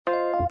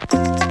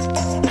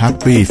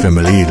Happy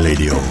Family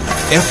Radio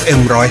FM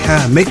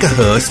 105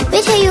 MHz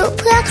วิทยุ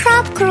เพื่อครอ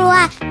บครัว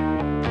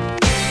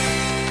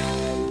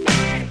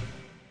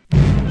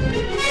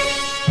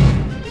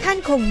ท่าน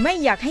คงไม่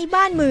อยากให้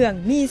บ้านเมือง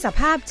มีส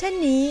ภาพเช่น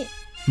นี้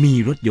มี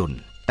รถยน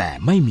ต์แต่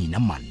ไม่มี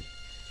น้ำมัน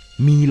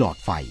มีหลอด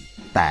ไฟ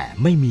แต่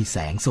ไม่มีแส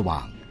งสว่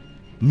าง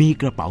มี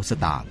กระเป๋าส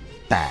ตางค์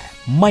แต่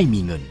ไม่มี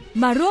เงิน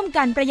มาร่วม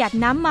กันประหยัด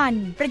น้ำมัน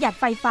ประหยัด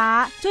ไฟฟ้า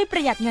ช่วยปร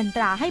ะหยัดเงินต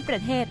ราให้ปร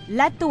ะเทศแ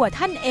ละตัว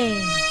ท่านเอง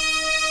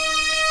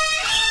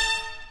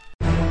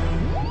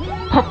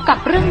พบกับ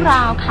เรื่องร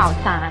าวข่าว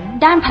สาร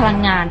ด้านพลัง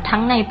งานทั้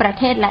งในประ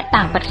เทศและ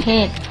ต่างประเท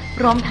ศ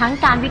รวมทั้ง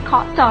การวิเครา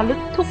ะห์เจาะลึก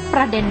ทุกป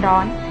ระเด็นร้อ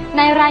นใ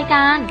นรายก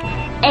าร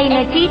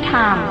Energy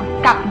Time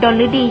กับดล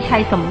ฤดีชั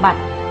ยสมบั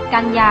ติ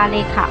กัญญาเล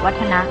ขาวั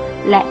ฒนะ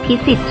และพิ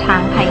สิทธิ์ช้า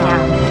งไพงา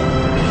ม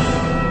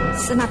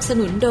สนับส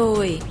นุนโด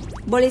ย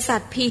บริษั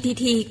ท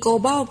PTT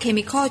Global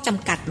Chemical จ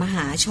ำกัดมห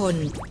าชน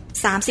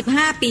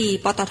35 ปี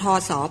ปตท.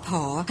สผ.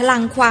พลั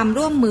งความ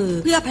ร่วมมือ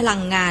เพื่อพลั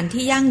งงาน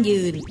ที่ยั่ง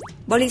ยืน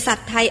บริษัท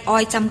ไทยออ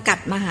ยล์จำกัด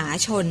มหา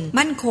ชน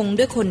มั่นคง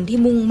ด้วยคนที่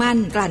มุ่งมั่น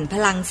กลั่นพ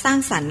ลังสร้าง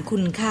สรรค์คุ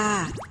ณค่า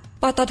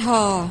ปตท.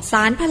ส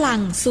านพลั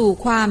งสู่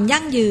ความ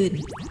ยั่งยืน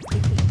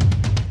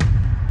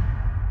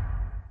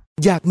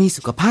อยากมี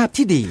สุขภาพ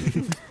ที่ดี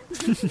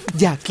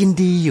อยากกิน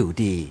ดีอยู่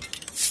ดี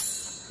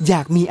อย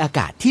ากมีอาก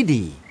าศที่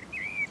ดี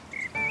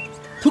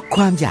ทุกค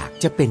วามอยาก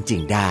จะเป็นจริ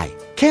งได้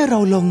แค่เรา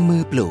ลงมื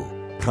อปลูก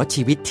เพราะ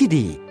ชีวิตที่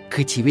ดี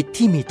คือชีวิต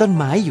ที่มีต้น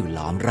ไม้อยู่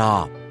ล้อมรอ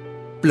บ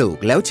ปลูก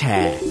แล้วแช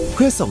ร์เ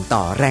พื่อส่ง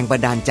ต่อแรงบั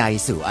นดาลใจ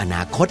สู่อน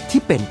าคต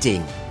ที่เป็นจริง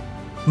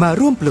มา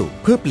ร่วมปลูก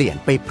เพื่อเปลี่ยน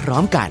ไปพร้อ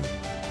มกัน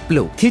ป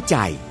ลูกที่ใจ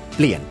เป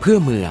ลี่ยนเพื่อ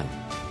เมือง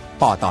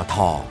ปตท.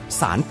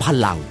สานพ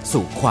ลัง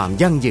สู่ความ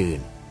ยั่งยืน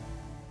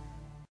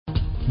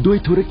ด้วย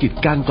ธุรกิจ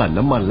การกลั่น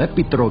น้ำมันและ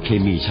ปิโตรเค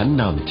มีชั้น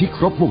นำที่ค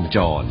รบวงจ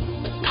ร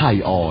ไทย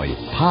ออยล์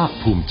ภาค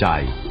ภูมิใจ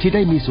ที่ไ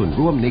ด้มีส่วน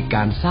ร่วมในก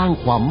ารสร้าง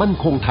ความมั่น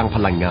คงทางพ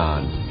ลังงา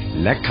น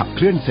และขับเค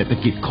ลื่อนเศรษฐ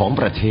กิจของ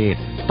ประเทศ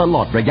ตล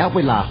อดระยะเว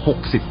ลา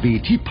60 ปี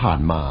ที่ผ่าน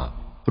มา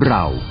เร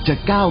าจะ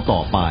ก้าวต่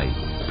อไป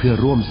เพื่อ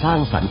ร่วมสร้าง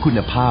สรรค์คุณ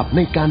ภาพใน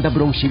การด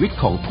ำรงชีวิต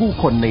ของผู้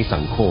คนในสั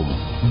งคม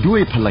ด้ว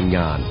ยพลังง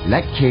านและ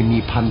เคมี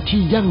ภัณฑ์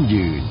ที่ยั่ง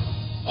ยืน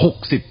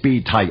60 ปี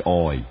ไทยอ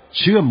อยล์เ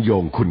ชื่อมโย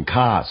งคุณ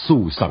ค่า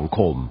สู่สังค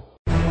ม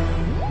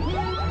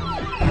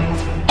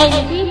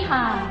Energy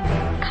Time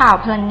ข่าว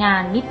พลังงา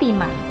นมิติใ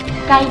หม่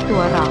ใกล้ตั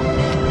วเรา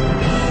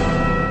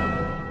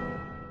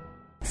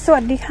ส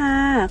วัสดีค่ะ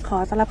ขอ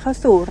ต้อนรับเข้า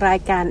สู่ราย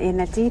การ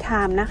Energy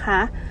Time นะคะ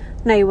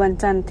ในวัน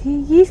จันทร์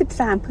ที่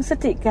23พฤศ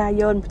จิกา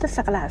ยนพุทธ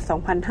ศักราช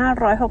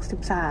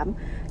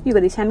2563อยู่กั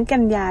บดิฉันกั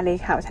ญญาเล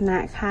ขาวัฒนะ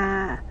ค่ะ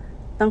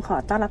ต้องขอ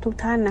ต้อนรับทุก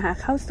ท่านนะคะ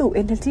เข้าสู่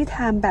Energy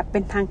Time แบบเป็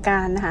นทางกา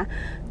รนะคะ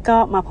ก็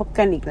มาพบ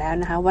กันอีกแล้ว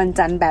นะคะวัน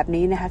จันทร์แบบ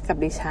นี้นะคะกับ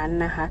ดิฉัน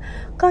นะคะ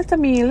ก็จะ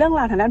มีเรื่อง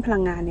ราวทางด้านพลั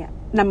งงานเนี่ย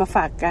นำมาฝ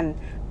ากกัน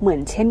เหมือ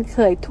นเช่นเค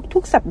ยทุ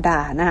กๆสัปดา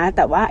ห์นะคะแ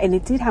ต่ว่า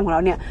Energy Time ของเร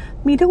าเนี่ย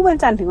มีทุกวัน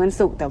จันทร์ถึงวัน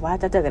ศุกร์แต่ว่า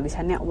จะเจอกับดิ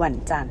ฉันเนี่ยวัน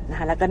จันทร์นะค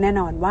ะแล้วก็แน่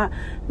นอนว่า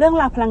เรื่อง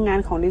ราวพลังงาน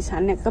ของดิฉั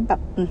นเนี่ยก็แบบ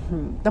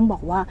ต้องบอ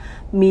กว่า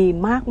มี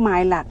มากมาย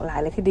หลากหลาย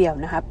เลยทีเดียว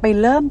นะคะไป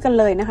เริ่มกัน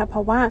เลยนะคะเพร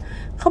าะว่า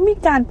เขามี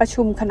การประ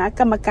ชุมคณะ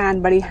กรรมการ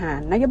บริหาร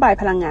นโยบาย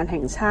พลังงานแ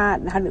ห่งชาติ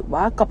นะคะหรือ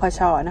ว่ากพช.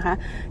นะคะ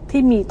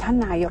ที่มีท่าน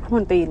นายกรัฐ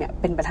มนตรีเนี่ย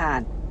เป็นประธาน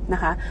นะ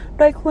คะโ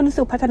ดยคุณ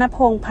สุพัฒนพ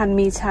งษ์พันธ์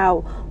มีชาว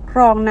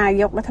รองนา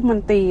ยกรัฐมน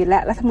ตรีและ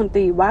รัฐมนต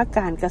รีว่าก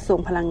ารกระทรวง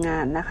พลังงา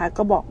นนะคะ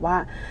ก็บอกว่า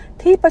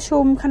ที่ประชุ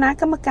มคณะ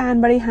กรรมการ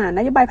บริหารน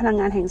โยบายพลัง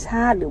งานแห่งช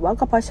าติหรือว่า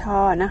กพช.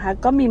นะคะ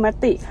ก็มีม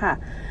ติค่ะ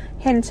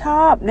เห็นช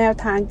อบแนว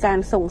ทางการ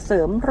ส่งเสริ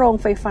มโรง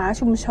ไฟฟ้า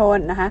ชุมชน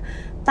นะคะ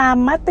ตาม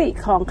มติ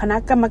ของคณะ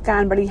กรรมกา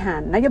รบริหา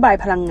รนโยบาย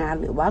พลังงาน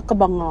หรือว่าก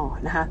บง.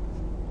นะคะ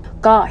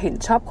ก็เห็น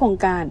ชอบโครง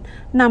การ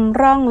น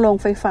ำร่องโรง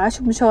ไฟฟ้า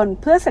ชุมชน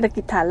เพื่อเศรษฐ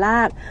กิจฐานร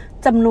าก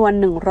จำนวน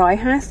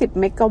150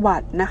เมกะวั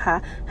ตต์นะคะ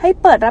ให้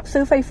เปิดรับ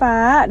ซื้อไฟฟ้า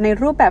ใน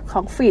รูปแบบข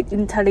อง Feed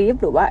in Tariff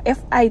หรือว่า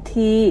FIT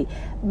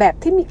แบบ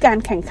ที่มีการ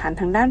แข่งขัน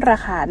ทางด้านรา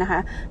คานะคะ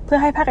เพื่อ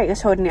ให้ภาคเอก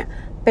ชนเนี่ย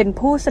เป็น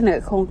ผู้เสนอ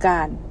โครงกา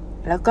ร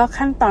แล้วก็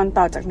ขั้นตอน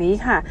ต่อจากนี้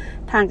ค่ะ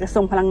ทางกระทร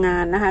วงพลังงา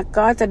นนะคะ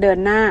ก็จะเดิน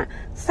หน้า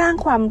สร้าง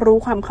ความรู้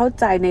ความเข้า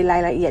ใจในรา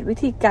ยละเอียดวิ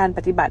ธีการ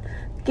ปฏิบัติ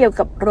เกี่ยว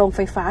กับโรงไฟ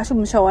ฟ้าชุ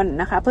มชน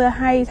นะคะเพื่อ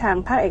ให้ทาง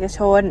ภาคเอกช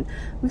น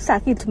วิสาห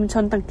กิจชุมช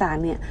นต่าง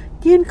ๆเนี่ย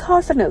ยื่นข้อ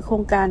เสนอโคร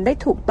งการได้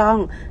ถูกต้อง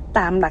ต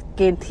ามหลักเ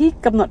กณฑ์ที่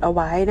กำหนดเอาไ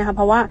ว้นะคะเ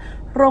พราะว่า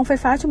โรงไฟ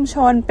ฟ้าชุมช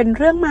นเป็น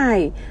เรื่องใหม่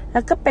แ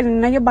ล้วก็เป็น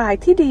นโยบาย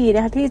ที่ดีน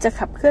ะคะที่จะ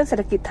ขับเคลื่อนเศรษ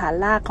ฐกิจฐาน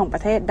รากของปร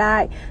ะเทศได้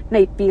ใน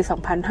ปี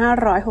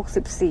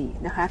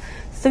2564นะคะ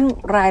ซึ่ง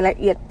รายละ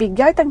เอียดปลีก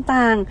ย่อย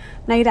ต่าง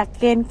ๆในหลัก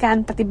เกณฑ์การ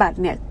ปฏิบัติ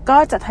เนี่ยก็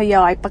จะทย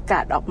อยประกา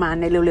ศออกมา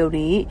ในเร็วๆ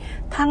นี้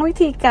ทั้งวิ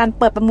ธีการ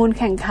เปิดประมูล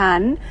แข่งขั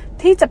น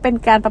ที่จะเป็น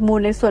การประมูล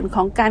ในส่วนข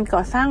องการก่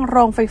อสร้างโร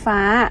งไฟฟ้า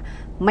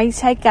ไม่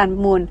ใช่การปร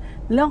ะมูล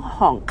เรื่องข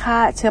องค่า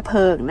เชื้อเพ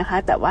ลิงนะคะ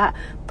แต่ว่า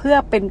เพื่อ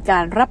เป็นกา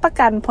รรับประ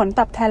กันผลต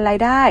อบแทนราย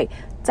ได้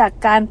จาก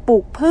การปลู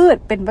กพืช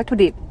เป็นวัตถุ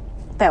ดิบ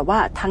แต่ว่า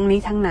ทั้งนี้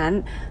ทั้งนั้น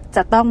จ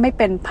ะต้องไม่เ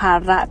ป็นภา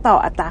ระต่อ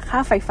อัตราค่า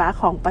ไฟฟ้า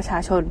ของประชา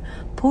ชน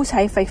ผู้ใ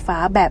ช้ไฟฟ้า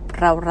แบบ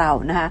เรา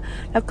ๆนะคะ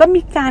แล้วก็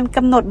มีการก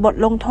ำหนดบท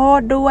ลงโทษ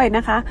ด้วยน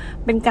ะคะ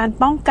เป็นการ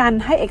ป้องกัน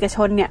ให้เอกช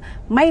นเนี่ย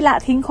ไม่ละ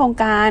ทิ้งโครง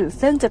การ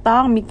ซึ่งจะต้อ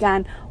งมีการ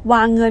ว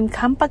างเงิน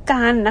ค้ำประ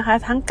กันนะคะ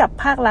ทั้งกับ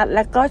ภาครัฐแล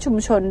ะก็ชุม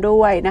ชน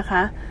ด้วยนะค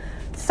ะ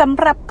สำ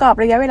หรับกรอบ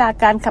ระยะเวลา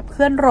การขับเค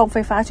ลื่อนโรงไฟ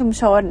ฟ้าชุม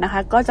ชนนะค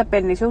ะก็จะเป็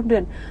นในช่วงเดื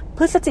อนพ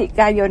ฤศจิ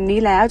กายนนี้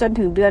แล้วจน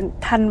ถึงเดือน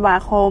ธันวา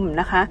คม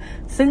นะคะ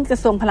ซึ่งกระ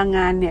ทรวงพลังง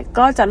านเนี่ย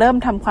ก็จะเริ่ม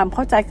ทำความเ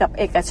ข้าใจกับ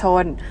เอกช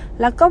น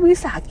แล้วก็วิ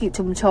สาหกิจ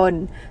ชุมชน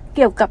เ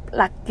กี่ยวกับ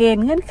หลักเกณ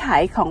ฑ์เงื่อนไข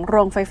ของโร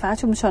งไฟฟ้า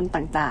ชุมชน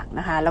ต่างๆ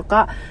นะคะแล้วก็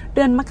เ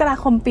ดือนมกรา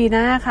คมปีห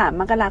น้าค่ะ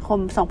มกราคม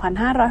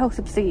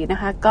2564นะ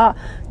คะก็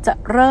จะ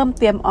เริ่มเ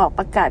ตรียมออกป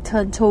ระกาศเชิ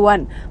ญชวน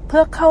เพื่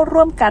อเข้า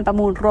ร่วมการประ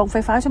มูลโรงไฟ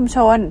ฟ้าชุมช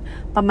น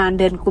ประมาณ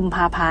เดือนกุมภ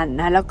าพันธ์น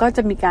ะแล้วก็จ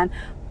ะมีการ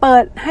เปิ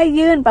ดให้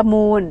ยื่นประ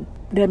มูล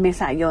เดือนเม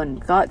ษายน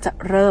ก็จะ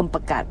เริ่มป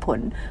ระกาศผล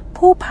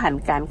ผู้ผ่าน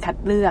การคัด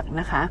เลือก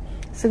นะคะ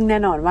ซึ่งแน่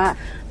นอนว่า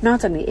นอก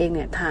จากนี้เองเ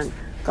นี่ยทาง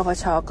กป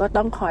ช.ก็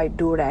ต้องคอย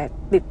ดูแล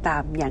ติดตา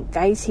มอย่างใก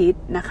ล้ชิด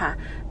นะคะ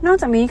นอก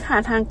จากนี้ค่ะ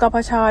ทางกป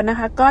ช.นะค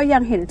ะก็ยั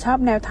งเห็นชอบ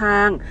แนวทา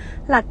ง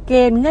หลักเก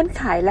ณฑ์เงื่อนไ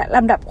ขและล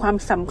ำดับความ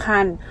สำคั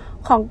ญ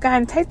ของการ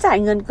ใช้จ่าย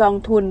เงินกอง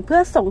ทุนเพื่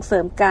อส่งเสริ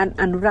มการ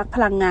อนุรักษ์พ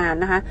ลังงาน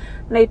นะคะ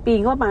ในปี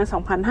งบประมาณ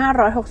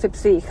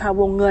2564ค่ะ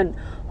วงเงิน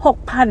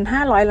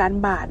 6,500 ล้าน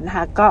บาทนะค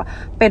ะก็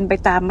เป็นไป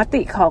ตามม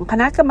ติของค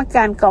ณะกรรมก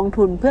ารกอง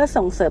ทุนเพื่อ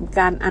ส่งเสริมก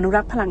ารอนุ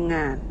รักษ์พลังง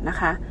านนะ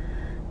คะ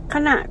ข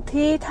ณะ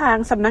ที่ทาง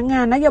สำนักง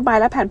านนโยบาย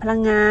และแผนพลั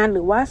งงานห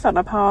รือว่าสน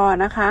พ.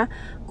นะคะ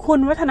คุณ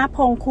วัฒนพ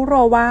งศ์คุโร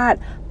วาท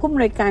ผู้อ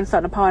ำนวยการส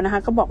นพ.นะค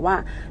ะก็บอกว่า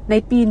ใน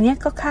ปีนี้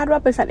ก็คาดว่า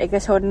บริษัทเอก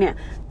ชนเนี่ย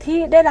ที่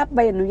ได้รับใบ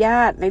อนุญ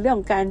าตในเรื่องข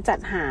องการจัด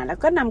หาแล้ว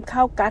ก็นำเข้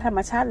าก๊าซธรรม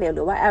ชาติเหลวห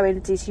รือว่า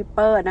LNG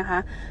shipper นะคะ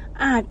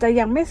อาจจะ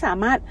ยังไม่สา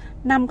มารถ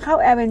นำเข้า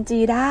LNG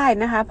ได้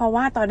นะคะเพราะ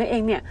ว่าตอนนี้เอ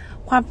งเนี่ย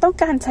ความต้อง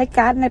การใช้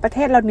ก๊าซในประเท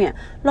ศเราเนี่ย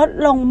ลด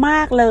ลงม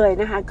ากเลย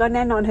นะคะก็แ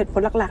น่นอนเหตุผ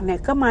ลหลักๆเนี่ย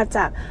ก็มาจ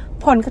าก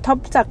ผลกระทบ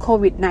จากโค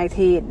วิด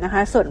 -19 นะค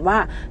ะส่วนว่า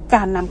ก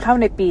ารนำเข้า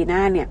ในปีหน้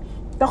าเนี่ย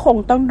ก็คง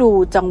ต้องดู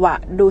จังหวะ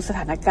ดูสถ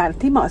านการณ์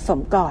ที่เหมาะสม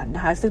ก่อนน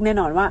ะคะซึ่งแน่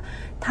นอนว่า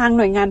ทางห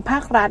น่วยงานภา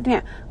ครัฐเนี่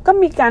ยก็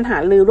มีการหา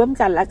รือร่วม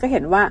กันแล้วก็เห็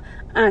นว่า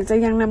อาจจะ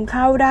ยังนำเ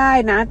ข้าได้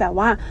นะแต่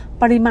ว่า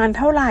ปริมาณเ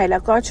ท่าไหร่แล้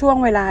วก็ช่วง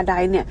เวลาใด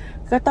เนี่ย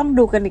ก็ต้อง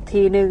ดูกันอีก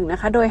ทีนึงนะ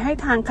คะโดยให้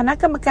ทางคณะ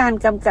กรรมการ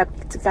กำกับ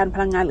กิจการพ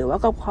ลังงานหรือว่า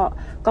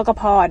กก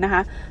พ.นะค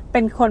ะเป็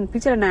นคนพิ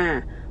จารณา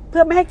เพื่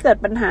อไม่ให้เกิด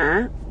ปัญหา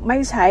ไม่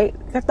ใช้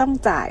ก็ต้อง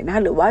จ่ายนะค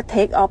ะหรือว่า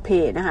take or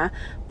pay นะคะ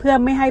เพื่อ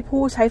ไม่ให้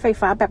ผู้ใช้ไฟ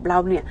ฟ้าแบบเรา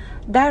เนี่ย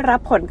ได้รับ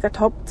ผลกระ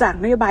ทบจาก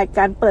นโยบายก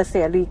ารเปิดเส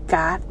รี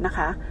ก๊าซนะค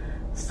ะ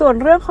ส่วน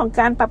เรื่องของ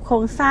การปรับโคร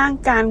งสร้าง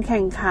การแ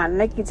ข่งขัน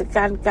ในกิจก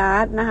ารก๊า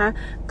ซนะคะ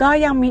ก็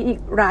ยังมีอีก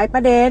หลายป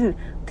ระเด็น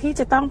ที่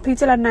จะต้องพิ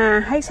จารณา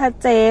ให้ชัด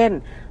เจน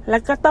และ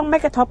ก็ต้องไม่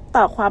กระทบ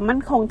ต่อความมั่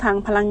นคงทาง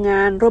พลังง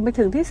านรวมไป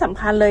ถึงที่สำ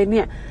คัญเลยเ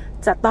นี่ย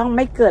จะต้องไ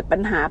ม่เกิดปั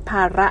ญหาภ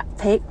าระ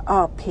take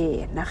or pay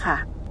นะคะ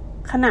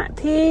ขณะ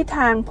ที่ท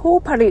างผู้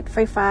ผลิตไฟ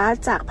ฟ้า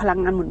จากพลัง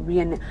งานหมุนเวี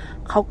ยนเนี่ย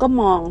เขาก็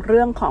มองเ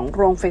รื่องของโ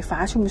รงไฟฟ้า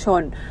ชุมช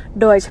น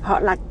โดยเฉพาะ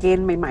หลักเกณ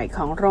ฑ์ใหม่ๆข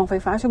องโรงไฟ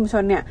ฟ้าชุมช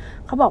นเนี่ย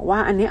เขาบอกว่า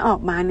อันนี้ออก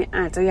มาเนี่ยอ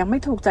าจจะยังไม่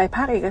ถูกใจภ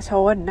าคเอกช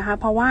นนะคะ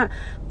เพราะว่า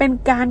เป็น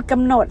การก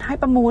ำหนดให้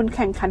ประมูลแ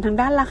ข่งขันทาง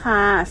ด้านราคา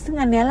ซึ่ง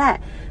อันนี้แหละ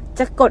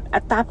จะกดอั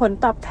ตราผล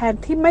ตอบแทน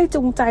ที่ไม่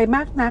จูงใจม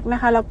ากนักนะ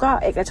คะแล้วก็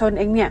เอกชน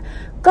เองเนี่ย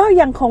ก็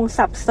ยังคง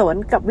สับสน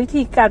กับวิ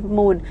ธีการประ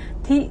มูล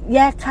ที่แย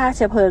กค่าเ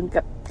ชื้อเพลิง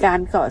กับกา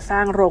รก่อสร้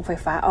างโรงไฟ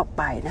ฟ้าออกไ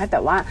ปนะแต่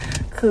ว่า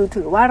คือ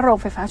ถือว่าโรง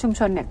ไฟฟ้าชุม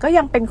ชนเนี่ยก็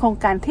ยังเป็นโครง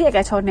การที่เอก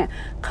ชนเนี่ย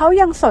เขา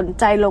ยังสน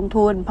ใจลง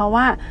ทุนเพราะ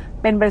ว่า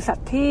เป็นบริษัท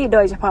ที่โด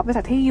ยเฉพาะบริ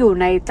ษัทที่อยู่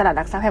ในตลาดห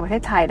ลักทรัพย์แห่งประเท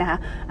ศไทยนะคะ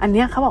อัน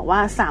นี้เขาบอกว่า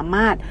สาม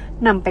ารถ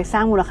นำไปสร้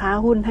างมูลค่า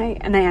หุ้นให้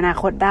ในอนา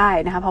คตได้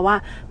นะคะเพราะว่า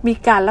มี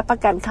การรับประ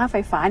กันค่าไฟ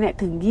ฟ้าเนี่ย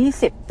ถึง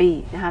20 ปี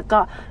นะคะก็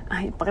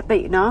ปกติ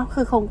เนาะ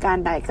คือโครงการ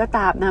ใดก็ต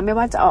ามนะไม่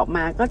ว่าจะออกม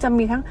าก็จะ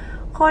มีทั้ง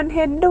คนเ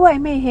ห็นด้วย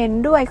ไม่เห็น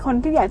ด้วยคน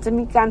ที่อยากจะ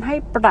มีการให้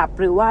ปรับ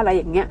หรือว่าอะไร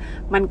อย่างเงี้ย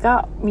มันก็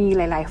มีห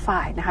ลายๆฝ่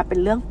ายนะคะเป็น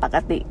เรื่องปก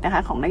ตินะค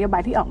ะของนโยบา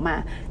ยที่ออกมา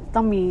ต้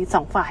องมี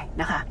2ฝ่าย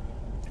นะคะ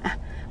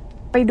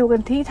ไปดูกั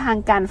นที่ทาง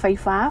การไฟ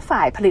ฟ้าฝ่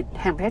ายผลิต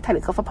แห่งประเทศไทยห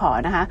รือกฟผ.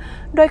นะคะ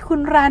โดยคุณ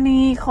ราณี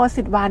โค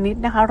สิทธิ์วานิช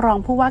นะคะรอง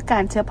ผู้ว่ากา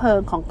รเชื้อเพลิง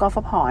ของกฟ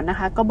ผ.นะ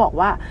คะก็บอก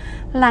ว่า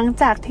หลัง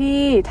จากที่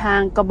ทา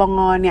งกบง.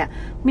เนี่ย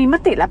มีม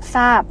ติรับท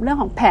ราบเรื่อง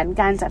ของแผน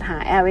การจัดหา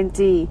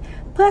LNG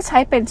เพื่อใช้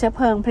เป็นเชื้อเ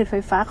พลิงผลิตไฟ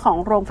ฟ้าของ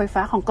โรงไฟฟ้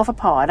าของกฟ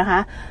ผ.นะคะ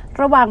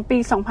ระหว่างปี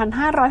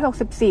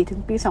 2564 ถึง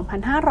ปี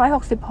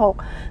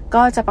 2566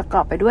 ก็จะประก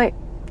อบไปด้วย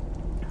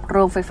โร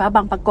งไฟฟ้าบ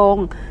างปะกง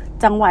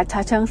จังหวัดฉ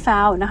ะเชิงเทร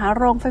านะคะ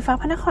โรงไฟฟ้า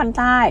พระนครใ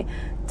ต้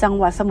จัง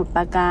หวัดสมุทรป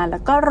ราการแล้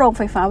วก็โรงไ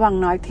ฟฟ้าวัง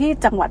น้อยที่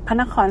จังหวัดพระ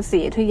นครศรี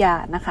อยุธยา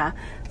นะคะ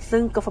ซึ่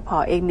งกฟผ.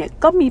เองเนี่ย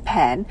ก็มีแผ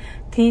น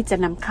ที่จะ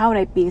นำเข้าใ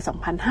นปี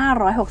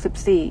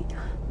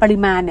 2564 ปริ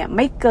มาณเนี่ยไ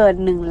ม่เกิน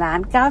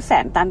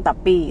 1,900,000 ตันต่อ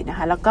ปีนะค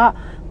ะแล้วก็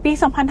ปี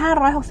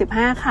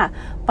 2565 ค่ะ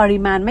ปริ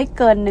มาณไม่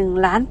เกิน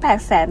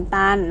 1,800,000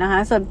 ตันนะคะ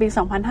ส่วนปี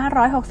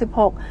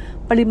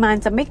 2566 ปริมาณ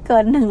จะไม่เกิ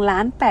น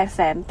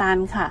 1,800,000 ตัน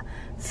ค่ะ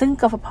ซึ่ง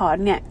กฟผ.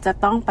เนี่ยจะ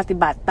ต้องปฏิ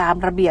บัติตาม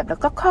ระเบียบแล้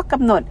วก็ข้อก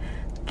ำหนด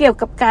เกี่ยว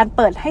กับการเ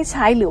ปิดให้ใ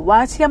ช้หรือว่า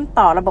เชื่อม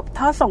ต่อระบบ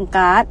ท่อส่ง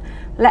ก๊าซ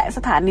และส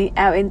ถานี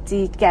LNG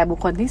แก่บุค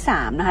คลที่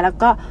3นะคะแล้ว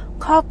ก็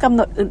ข้อกำห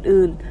นด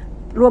อื่น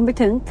ๆรวมไป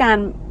ถึงการ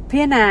พิ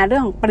จารณาเรื่อ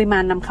งของปริมา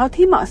ณนำเข้า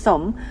ที่เหมาะส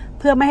ม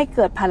เพื่อไม่ให้เ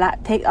กิดภาระ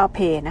take or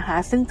pay นะคะ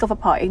ซึ่งกฟ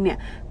ผ.เองเนี่ย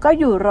ก็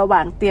อยู่ระหว่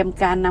างเตรียม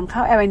การนำเข้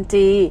า LNG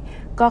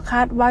ก็ค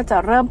าดว่าจะ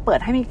เริ่มเปิด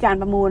ให้มีการ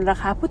ประมูลรา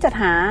คาผู้จัด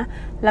หา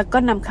แล้วก็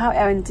นำเข้า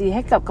LNG ใ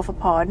ห้กับกฟ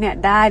ผ.เนี่ย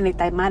ได้ในไ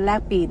ตรมาสแรก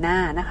ปีหน้า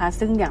นะคะ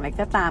ซึ่งอย่างไร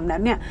ก็ตามแล้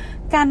วเนี่ย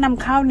การน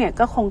ำเข้าเนี่ย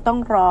ก็คงต้อง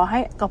รอให้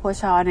กฟผ.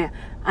เนี่ย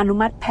อนุ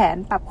มัติแผน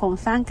ปรับโครง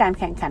สร้างการ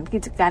แข่งขันกิ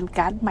จการ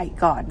ก๊าซใหม่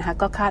ก่อนนะคะ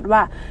ก็คาดว่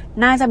า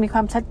น่าจะมีคว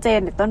ามชัดเจน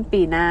ในต้น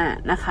ปีหน้า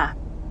นะคะ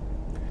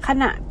ข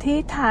ณะที่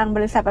ทางบ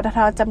ริษัทปตท.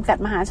จำกัด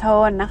มหาช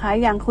นนะคะ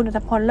อย่างคุณอัธ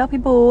พล เลิศพิ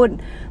บูลย์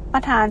ปร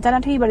ะธานเจ้าหน้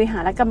าที่บริหา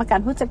รและกรรมการ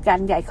ผู้จัดการ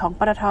ใหญ่ของ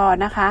ปตท.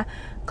นะคะ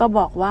ก็บ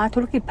อกว่าธุ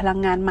รกิจพลัง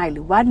งานใหม่ห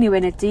รือว่า New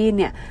Energy เ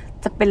นี่ย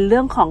จะเป็นเรื่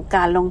องของก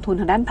ารลงทุน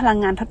ทางด้านพลัง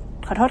งาน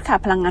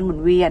พลังงานหมุน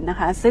เวียนนะ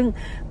คะซึ่ง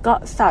ก็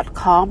สอด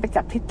คล้องไป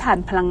กับทิศทาง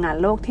พลังงาน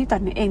โลกที่ตอ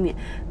นนี้เองเนี่ย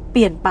เป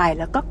ลี่ยนไป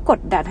แล้วก็กด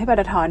ดันให้ป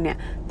ตท.เนี่ย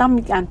ต้อง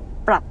มีการ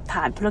ปรับฐ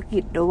านธุรกิ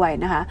จด้วย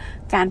นะคะ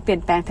การเปลี่ย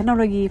นแปลงเทคโน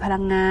โลยีพลั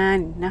งงาน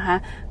นะคะ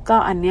ก็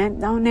อันนี้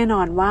ต้องแน่น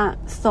อนว่า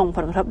ส่งผ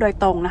ลกระทบโดย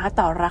ตรงนะคะ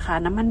ต่อราคา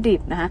น้ำมันดิ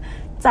บนะคะ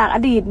จากอ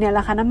ดีตเนี่ยร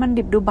าคาน้ำมัน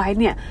ดิบดูไบ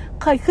เนี่ย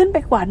เคยขึ้นไป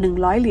กว่า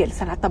100เหรียญส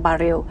หรัฐต่อบาร์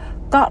เรล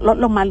ก็ลด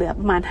ลงมาเหลือ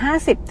ประมาณ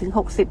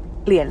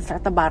 50-60 เหรียญสหรั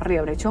ฐต่อบาร์เร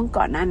ลในช่วง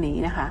ก่อนหน้านี้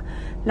นะคะ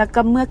แล้วก็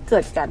เมื่อเกิ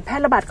ดการแพร่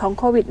ระบาดของ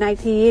โควิด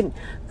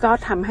 -19 ก็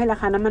ทำให้รา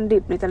คาน้ำมันดิ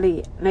บ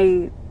ใน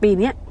ปี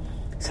นี้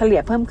เฉลี่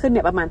ยเพิ่มขึ้นเ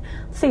นี่ยประมาณ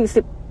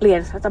40เหรียญ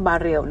สหรัฐต่อบา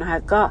ร์เรลนะคะ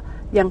ก็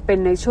ยังเป็น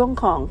ในช่วง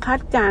ของคา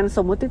ดการณ์ส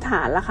มมุติฐ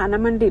านราคาน้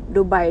ำมันดิบ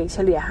ดูไบเฉ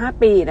ลี่ย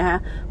5ปีนะคะ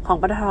ของ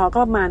ปตท.ก็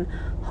ประมาณ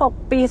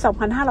6ปี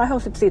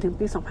2564ถึง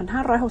ปี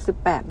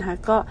2568นะคะ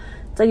ก็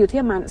จะอยู่ที่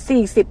ประมาณ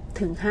40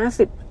ถึง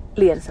50เ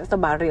หรียญสหรัฐต่อ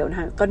บาร์เรลนะ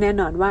คะก็แน่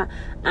นอนว่า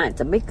อาจจ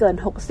ะไม่เกิน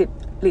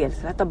60เหรียญส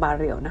หรัฐต่อบาร์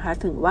เรลนะคะ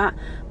ถือว่า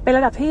เป็นร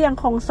ะดับที่ยัง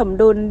คงสม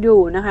ดุลอ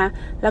ยู่นะคะ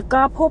แล้วก็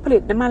ผู้ผลิ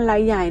ตน้ำมันรา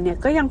ยใหญ่เนี่ย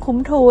ก็ยังคุ้ม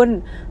ทุน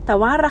แต่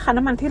ว่าราคา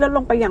น้ำมันที่ลดล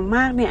งไปอย่างม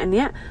ากเนี่ยอันเ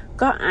นี้ย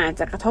ก็อาจ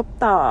จะกระทบ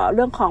ต่อเ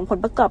รื่องของผล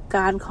ประกอบก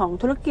ารของ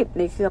ธุรกิจใ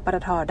นเครือปต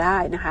ท.ได้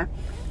นะคะ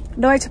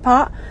โดยเฉพา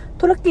ะ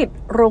ธุรกิจ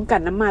โรงกลั่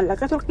นน้ำมันแล้ว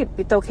ก็ธุรกิจ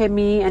ปิโตรเค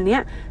มีอันเนี้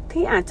ย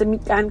ที่อาจจะมี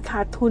การข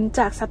าดทุนจ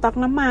ากสต็อก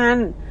น้ำมัน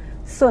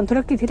ส่วนธุร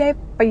กิจที่ได้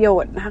ประโย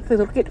ชน์นะคะคือ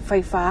ธุรกิจไฟ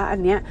ฟ้าอัน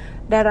เนี้ย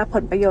ได้รับผ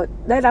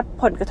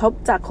ลกระทบ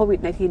จากโควิด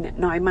 -19 เนี่ย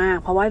น้อยมาก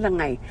เพราะว่ายัง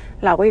ไง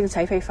เราก็ยังใ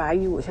ช้ไฟฟ้า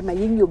อยู่ใช่ไหม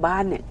ยิ่งอยู่บ้า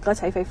นเนี่ยก็ใ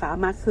ช้ไฟฟ้า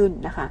มากขึ้น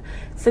นะคะ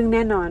ซึ่งแ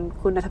น่นอน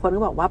คุณณัฐพล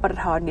ก็บอกว่าปต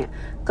ท.เนี่ย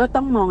ก็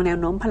ต้องมองแนว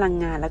โน้มพลัง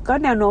งานแล้วก็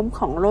แนวโน้มข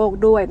องโลก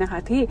ด้วยนะคะ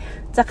ที่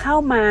จะเข้า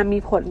มามี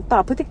ผลต่อ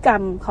พฤติกรร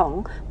มของ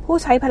ผู้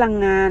ใช้พลัง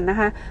งานนะ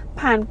คะ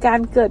ผ่านการ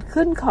เกิด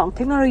ขึ้นของเท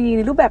คโนโลยีใ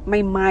นรูปแบบ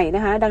ใหม่ๆน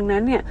ะคะดังนั้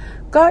นเนี่ย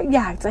ก็อ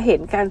ยากจะเห็น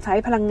การใช้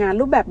พลังงาน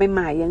รูปแบบใ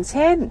หม่ๆอย่างเ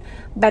ช่น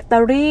แบตเตอ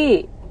รี่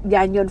ย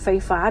านยนต์ไฟ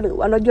ฟ้าหรือ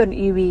ว่ารถยนต์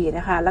EV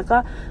นะคะแล้วก็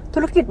ธุ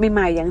รกิจให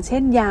ม่ๆอย่างเช่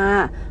นยา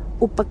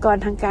อุปกร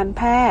ณ์ทางการแ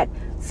พทย์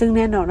ซึ่งแ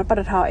น่นอนว่าป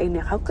ตท.เองเ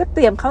นี่ยเขาก็เต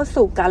รียมเข้า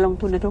สู่การลง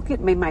ทุนในธุรกิจ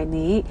ใหม่ๆ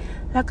นี้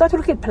แล้วก็ธุ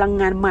รกิจพลัง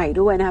งานใหม่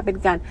ด้วยนะคะเป็น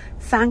การ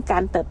สร้างกา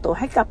รเติบโต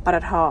ให้กับปต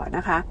ท.น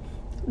ะคะ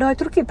โดย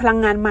ธุรกิจพลัง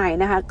งานใหม่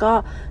นะคะก็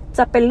จ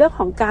ะเป็นเรื่อง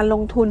ของการล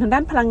งทุนทางด้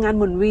านพลังงาน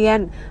หมุนเวียน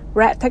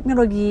และเทคโนโ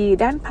ลยี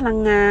ด้านพลัง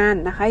งาน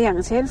นะคะอย่าง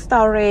เช่น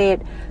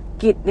storage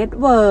Grid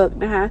Network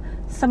นะคะ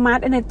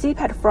Smart Energy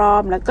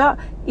Platform แล้วก็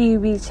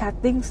EV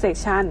Charging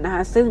Station นะค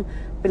ะซึ่ง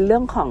เป็นเรื่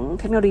องของ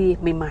เทคโนโลยี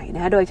ใหม่ๆน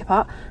ะคะโดยเฉพา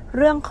ะเ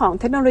รื่องของ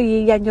เทคโนโลยี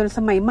ยานยนต์ส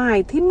มัยใหม่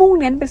ที่มุ่ง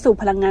เน้นไปสู่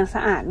พลังงานส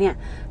ะอาดเนี่ย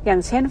อย่า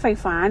งเช่นไฟ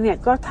ฟ้าเนี่ย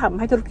ก็ทำใ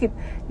ห้ธุรกิจ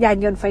ยาน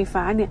ยนต์ไฟ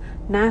ฟ้าเนี่ย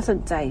น่าสน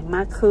ใจม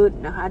ากขึ้น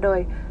นะคะโด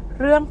ย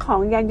เรื่องของ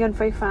ยานยนต์ไ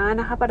ฟฟ้า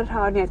นะคะปตท.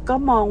เนี่ยก็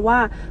มองว่า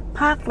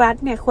ภาครัฐ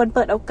เนี่ยควรเ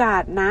ปิดโอกา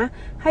สนะ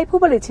ให้ผู้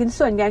ผลิตชิ้น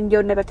ส่วนยานย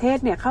นต์ในประเทศ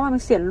เนี่ยเข้ามามี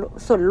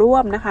ส่วนร่ว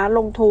มนะคะล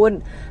งทุน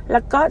แ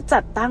ล้วก็จั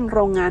ดตั้งโร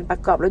งงานประ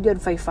กอบรถยน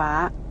ต์ไฟฟ้า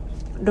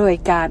โดย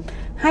การ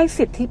ให้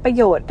สิทธิประ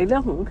โยชน์ในเรื่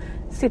องของ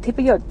สิทธิป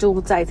ระโยชน์จูง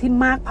ใจที่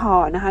มากพอ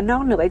นะคะนอ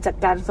กเหนือไปจาก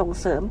การส่ง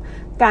เสริม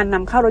การน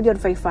ำเข้ารถยน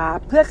ต์ไฟฟ้า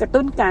เพื่อกระ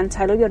ตุ้นการใ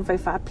ช้รถยนต์ไฟ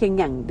ฟ้าเพียง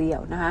อย่างเดียว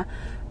นะคะ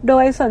โด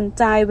ยสนใ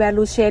จ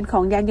value chain ขอ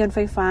งยานยนต์ไฟ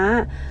ฟ้า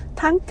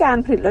ทั้งการ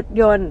ผลิตรถ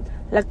ยนต์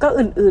และก็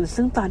อื่นๆ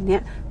ซึ่งตอนนี้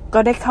ก็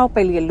ได้เข้าไป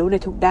เรียนรู้ใน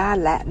ทุกด้าน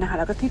แล้วนะคะ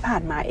แล้วก็ที่ผ่า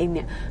นมาเองเ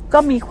นี่ยก็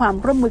มีความ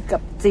ร่วมมือกั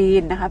บจี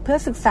นนะคะเพื่อ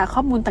ศึกษาข้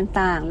อมูล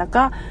ต่างๆแล้ว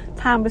ก็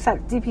ทางบริษัท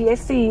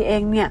GPSC เอ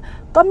งเนี่ย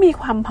ก็มี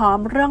ความพร้อม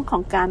เรื่องขอ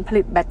งการผ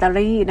ลิตแบตเตอ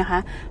รี่นะคะ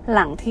ห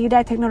ลังที่ได้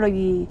เทคโนโล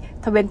ยี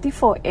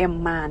 24M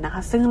มานะค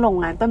ะซึ่งโรง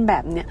งานต้นแบ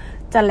บเนี่ย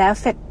จะแล้ว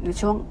เสร็จใน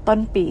ช่วงต้น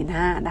ปีห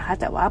น้านะคะ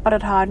แต่ว่าปต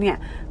ท.เนี่ย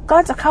ก็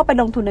จะเข้าไป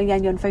ลงทุนในยา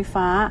นยนต์ไฟ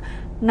ฟ้า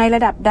ในร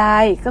ะดับใด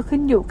ก็ขึ้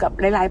นอยู่กับ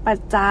หลายๆปัจ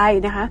จัย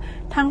นะคะ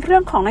ทั้งเรื่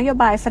องของนโย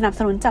บายสนับส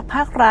นุนจากภ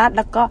าครัฐแ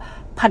ล้วก็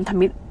พันธ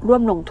มิตรร่ว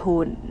มลงทุ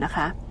นนะค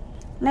ะ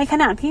ในข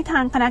ณะที่ทา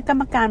งคณะกรร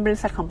มการบริ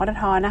ษัทของปต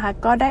ท.นะคะ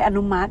ก็ได้อ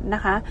นุมัติน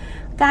ะคะ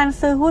การ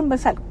ซื้อหุ้นบ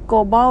ริษัท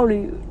Global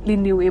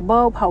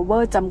Renewable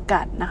Power จำ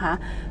กัดนะคะ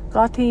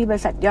ก็ที่บ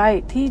ริษัทย่อย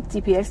ที่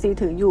GPSC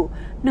ถืออยู่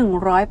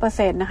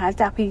 100% นะคะ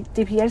จาก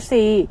GPSC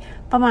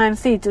ประมาณ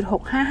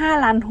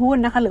 4.655 ล้านหุ้น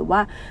นะคะหรือว่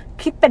า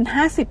คิดเป็น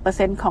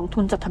 50% ของทุ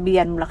นจดทะเบีย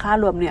นมูลค่า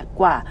รวมเนี่ย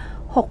กว่า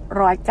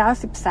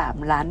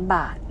693ล้านบ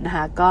าทนะค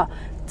ะก็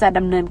จะด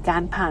ำเนินกา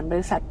รผ่านบ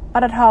ริษัทป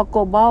ตท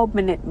Global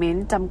Management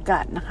จำกั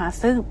ดนะคะ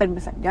ซึ่งเป็นบ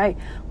ริษัทย่อย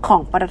ขอ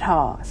งปตท.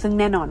ซึ่ง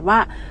แน่นอนว่า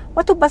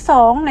วัตถุประส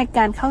งค์ในก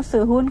ารเข้าซื้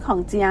อหุ้นของ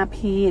GRP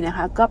นะค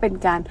ะก็เป็น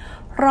การ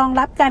รอง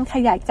รับการข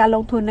ยายการล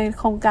งทุนใน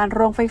โครงการโ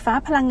รงไฟฟ้า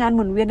พลังงานห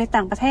มุนเวียนในต่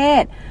างประเท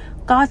ศ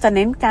ก็จะเ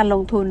น้นการล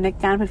งทุนใน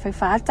การผลิตไฟ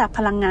ฟ้าจากพ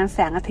ลังงานแส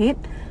งอาทิต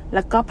ย์แล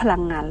ะก็พลั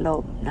งงานล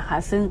มนะคะ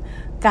ซึ่ง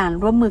การ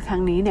ร่วมมือครั้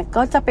งนี้เนี่ย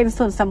ก็จะเป็น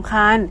ส่วนสำ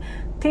คัญ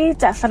ที่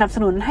จะสนับส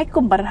นุนให้ก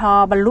ลุ่มปตท.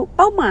บรรลุเ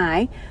ป้าหมาย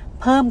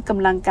เพิ่มก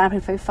ำลังการผ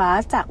ลิตไฟฟ้า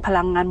จากพ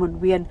ลังงานหมุน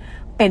เวียน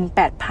เป็น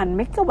 8,000 เ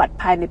มกะวัตต์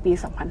ภายในปี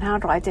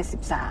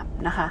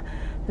 2573 นะคะ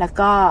แล้ว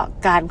ก็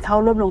การเข้า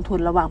ร่วมลงทุน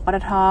ระหว่างปต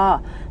ท.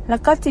แล้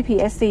วก็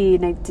GPSC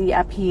ใน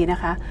GRP นะ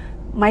คะ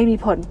ไม่มี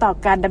ผลต่อ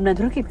การดำเนิน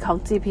ธุรกิจของ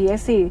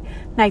GPSC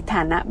ในฐ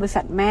านะบริ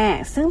ษัทแม่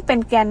ซึ่งเป็น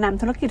แกนน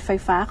ำธุรกิจไฟ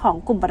ฟ้าของ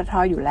กลุ่มปตท.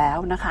อยู่แล้ว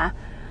นะคะ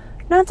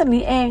นอกจาก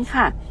นี้เอง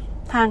ค่ะ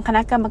ทางคณ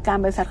ะกรรมการ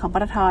บริษัทของป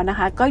ตท.นะค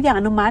ะก็ยัง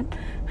อนุมัติ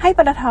ให้ป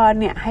ตท.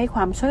เนี่ยให้คว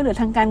ามช่วยเหลือ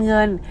ทางการเ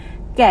งิน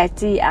แก่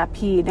GRP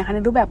นะคะใน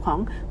รูปแบบของ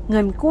เงิ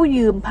นกู้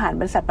ยืมผ่าน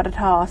บริษัทปต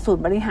ท.ศูน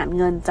ย์บริหาร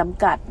เงินจ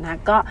ำกัดนะ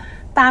ก็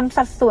ตาม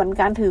สัดส่วน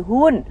การถือ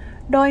หุ้น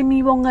โดยมี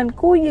วงเงิน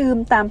กู้ยืม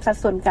ตามสัด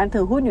ส่วนการถื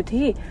อหุ้นอยู่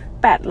ที่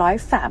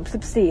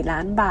834 ล้า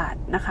นบาท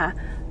นะคะ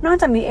นอก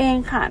จากนี้เอง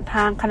ค่ะท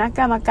างคณะก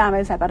รรมการบ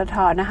ริษัทปตท.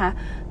นะคะ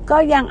ก็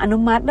ยังอนุ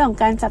มัติเรื่องขอ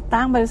งการจัด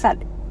ตั้งบริษัท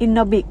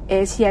Innobic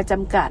Asia จ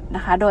ำกัดน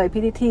ะคะโดย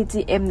PTT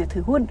GM เนี่ยถื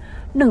อหุ้น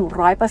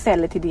 100%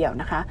 เลยทีเดียว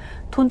นะคะ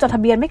ทุนจดทะ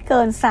เบียนไม่เกิ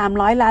น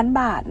300ล้าน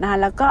บาทนะคะ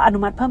แล้วก็อนุ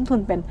มัติเพิ่มทุน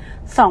เป็น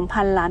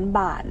 2,000 ล้าน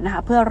บาทนะค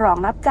ะเพื่อรอง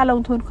รับการล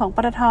งทุนของป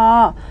ตท.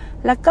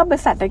และก็บ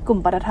ริษัทในกลุ่ม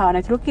ปตท.ใน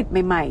ธุรกิจ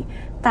ใหม่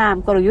ๆตาม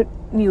กลยุทธ์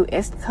New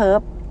S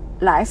Curve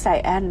Life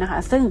Science นะคะ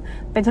ซึ่ง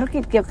เป็นธุรกิ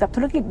จเกี่ยวกับ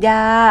ธุรกิจย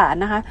า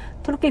นะคะ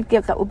ธุรกิจเกี่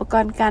ยวกับอุปก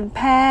รณ์การแพ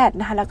ทย์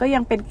นะคะแล้วก็ยั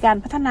งเป็นการ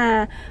พัฒนา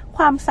ค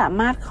วามสา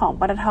มารถของ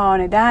ปตท.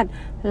ในด้าน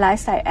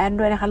Life Science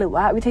ด้วยนะคะหรือ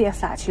ว่าวิทยา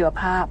ศาสตร์ชีว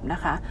ภาพน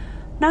ะคะ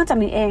นอกจาก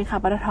นี้เองค่ะ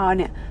ปตท.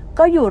เนี่ย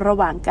ก็อยู่ระ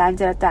หว่างการเ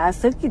จรจา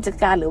ซื้อกิจ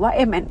การหรือว่า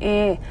M&A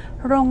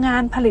โรงงา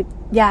นผลิต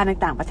ยาใน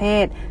ต่างประเท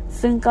ศ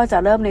ซึ่งก็จะ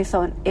เริ่มในโซ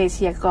นเอเ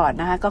ชียก่อน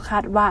นะคะก็คา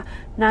ดว่า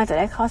น่าจะไ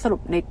ด้ข้อสรุ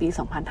ปในปี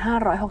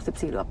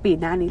 2564 หรือว่าปี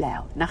หน้านี้แล้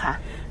วนะคะ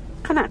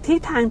ขณะที่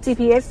ทาง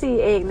GPSC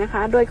เองนะค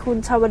ะโดยคุณ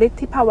ชวลิต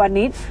ทิพาว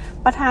นิช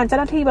ประธานเจ้า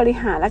หน้าที่บริ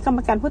หารและกรรม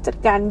การผู้จัด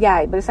การใหญ่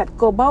บริษัท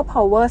Global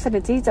Power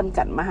Synergy จำ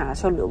กัดมหา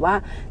ชนหรือว่า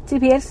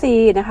GPSC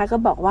นะคะก็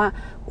บอกว่า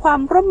ความ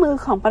ร่วมมือ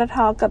ของปตท.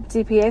กับ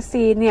GPSC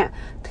เนี่ย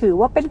ถือ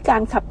ว่าเป็นกา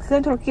รขับเคลื่อ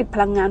นธุรกิจพ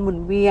ลังงานหมุน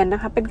เวียนน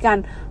ะคะเป็นการ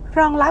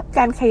รองรับก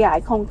ารขยาย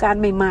โครงการ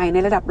ใหม่ๆใน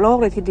ระดับโลก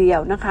เลยทีเดียว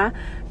นะคะ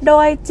โด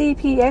ย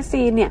GPSC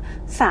เนี่ย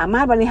สามา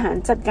รถบริหาร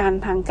จัดการ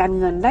ทางการ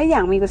เงินได้อย่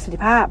างมีประสิทธิ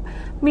ภาพ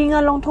มีเงิ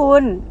นลงทุ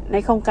นใน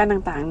โครงการ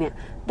ต่างๆเนี่ย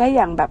ได้อ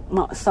ย่างแบบเห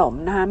มาะสม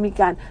นะคะมี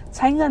การใ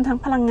ช้เงินทั้ง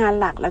พลังงาน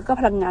หลักแล้วก็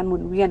พลังงานหมุ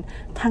นเวียน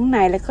ทั้งใน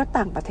และก็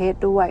ต่างประเทศ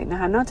ด้วยนะ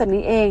คะนอกจาก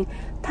นี้เอง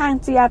ทาง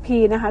GRP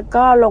นะคะ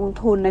ก็ลง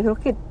ทุนในธุร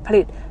กิจผ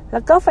ลิตแ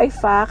ล้วก็ไฟ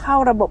ฟ้าเข้า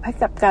ระบบให้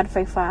กับการไฟ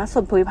ฟ้าส่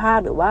วนภูมิภาค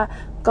หรือว่า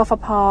กฟ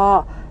ผ.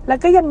แล้ว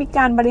ก็ยังมีก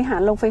ารบริหา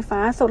รโรงไฟฟ้า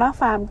โซลาร์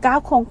ฟาร์ม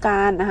9โครงก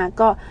ารนะคะ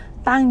ก็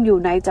ตั้งอยู่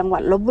ในจังหวั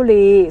ดลพบุ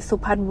รีสุ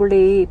พรรณบุ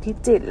รีพิ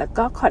จิตรแล้ว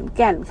ก็ขอนแ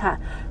ก่นค่ะ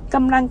ก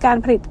ำลังการ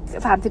ผลิต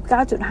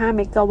 39.5 เ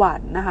มกะวัต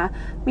ต์นะคะ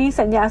มี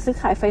สัญญาซื้อ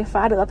ขายไฟฟ้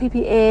าหรือว่า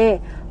PPA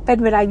เป็น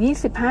เวลา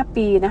25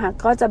 ปีนะคะ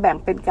ก็จะแบ่ง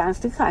เป็นการ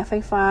ซื้อขายไฟ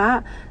ฟ้า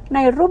ใน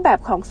รูปแบบ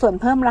ของส่วน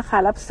เพิ่มราคา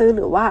รับซื้อห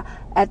รือว่า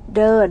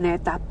adder ใน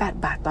อัตรา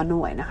8 บาทต่อห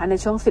น่วยนะคะใน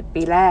ช่วง10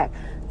 ปีแรก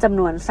จำ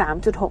นวน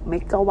 3.6 เม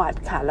กะวัต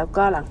ต์ค่ะแล้ว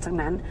ก็หลังจาก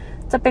นั้น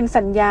จะเป็น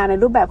สัญญาใน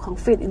รูปแบบของ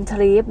Feed in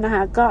Tariff นะค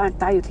ะก็อั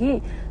ตราอยู่ที่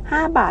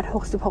5 บาท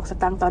 66 ส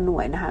ตางค์ต่อหน่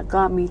วยนะคะ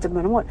ก็มีจำน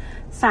วนทั้งหมด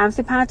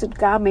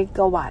 35.9 เมก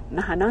ะวัตต์น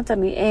ะคะนอกจาก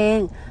นี้เอง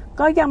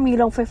ก็ยังมี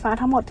โรงไฟฟ้า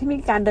ทั้งหมดที่มี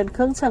การเดินเค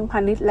รื่องเชิงพา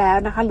ณิชย์แล้ว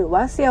นะคะหรือว่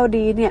า COD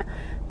เนี่ย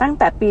ตั้ง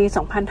แต่ปี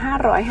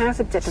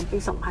 2557 ถึงปี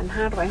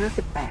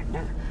 2558 น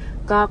ะ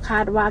ก็คา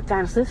ดว่ากา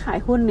รซื้อขาย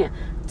หุ้นเนี่ย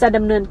จะด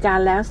ำเนินการ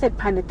แล้วเสร็จ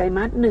ภายในไตรม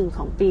าส 1 ข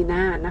องปีหน้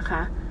านะค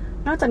ะ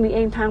นอกจากนี้เอ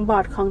งทางบอ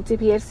ร์ดของ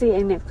GPSC เอ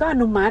งเนี่ยก็อ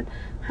นุมัติ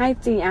ให้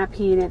GRP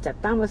เนี่ยจัด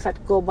ตั้งบริษัท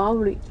Global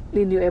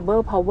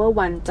Renewable Power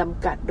One จ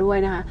ำกัดด้วย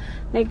นะคะ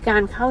ในกา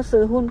รเข้าซื้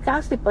อหุ้น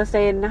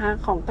 90% นะคะ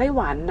ของไต้ห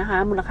วันนะคะ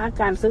มูลค่า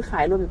การซื้อขา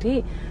ยรวมอยู่ที่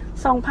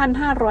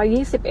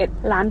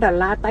 2,521 ล้านดอล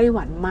ลาร์ไต้ห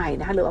วันใหม่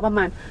นะคะหรือว่าประม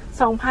าณ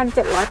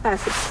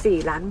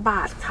 2,784 ล้านบ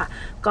าทค่ะ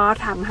ก็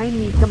ทำให้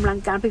มีกำลัง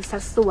การผลิตสั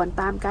ดส่วน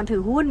ตามการถื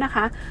อหุ้นนะค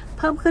ะเ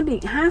พิ่มขึ้นอี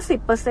ก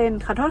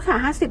 50% ขอโทษค่ะ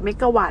 50 เม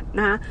กะวัตต์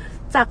นะคะ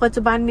จากปัจ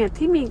จุบันเนี่ย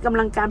ที่มีกำ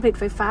ลังการผลิต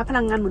ไฟฟ้าพ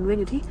ลังงานหมุนเวียน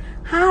อยู่ที่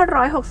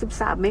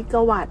563 เมก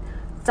ะวัตต์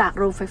จาก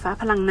โรงไฟฟ้า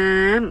พลังน้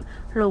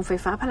ำโรงไฟ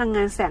ฟ้าพลังง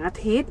านแสงอา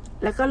ทิตย์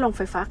และก็โรงไ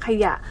ฟฟ้าข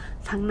ยะ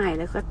ทั้งใน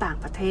และก็ต่าง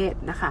ประเทศ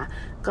นะคะ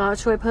ก็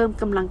ช่วยเพิ่ม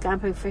กำลังการ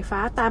ผลิตไฟฟ้า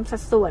ตามสั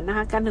ดส่วนนะค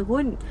ะการถือ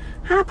หุ้น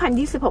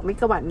 5,026 เม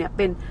กะวัตต์เนี่ยเ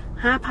ป็น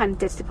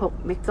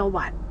 5,076 เมกะ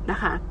วัตต์นะ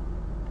คะ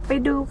ไป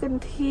ดูกัน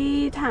ที่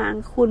ทาง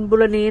คุณบุ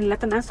รณีรั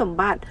ตนสม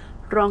บัติ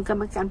รองกรร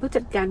มการผู้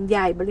จัดการให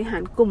ญ่บริหา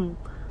ร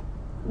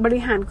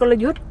กล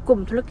ยุทธ์กลุ่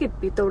มธุรกิจ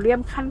ปิโตรเลีย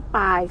มขั้นป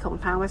ลายของ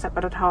ทางบริษัทป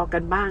ตท.กั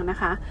นบ้างนะ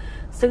คะ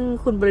ซึ่ง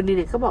คุณบรณีเ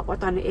นี่ยก็บอกว่า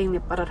ตอนนี้เองเ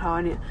นี่ยปตท.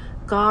เนี่ย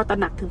ก็ตระ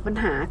หนักถึงปัญ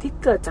หาที่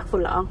เกิดจากฝุ่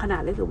นละอองขนา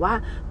ดเล็กหรือว่า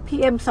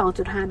PM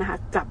 2.5 นะคะ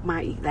กลับมา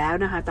อีกแล้ว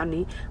นะคะตอน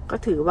นี้ก็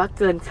ถือว่า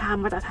เกินค่า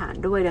มาตรฐาน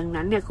ด้วยดัง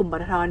นั้นเนี่ยกลุ่มป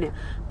ตท.เนี่ย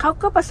เขา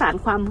ก็ประสาน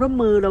ความร่วม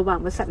มือระหว่าง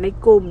บริษัทใน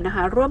กลุ่มนะค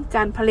ะร่วมก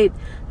ารผลิต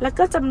และ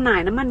ก็จำหน่าย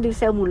น้ำมันดีเ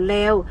ซลหมุนเ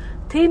ร็ว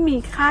ที่มี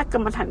ค่ากร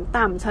รมฐาน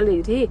ต่ำเฉลี่ย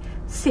ที่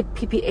10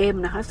 ppm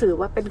นะคะถือ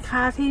ว่าเป็นค่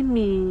าที่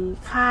มี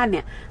ค่าเ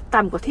นี่ย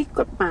ต่ำกว่าที่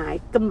กฎหมาย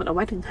กำหนดเอาไ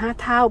ว้ถึง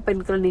5 เท่าเป็น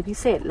กรณีพิ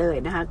เศษเลย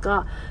นะคะก็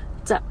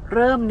จะเ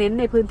ริ่มเน้น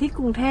ในพื้นที่ก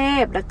รุงเท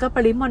พและก็ป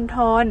ริมณฑ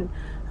ล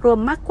รวม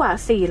มากกว่า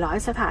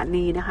400สถา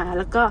นีนะคะ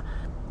แล้วก็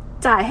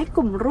จ่ายให้ก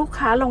ลุ่มลูก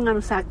ค้าโรงงาน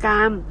อุตสาหกร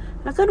รม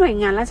แล้วก็หน่วย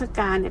งานราช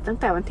การเนี่ยตั้ง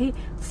แต่วันที่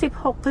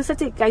16พฤศ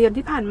จิกายน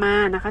ที่ผ่านมา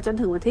นะคะจน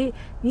ถึงวัน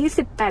ที่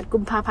28กุ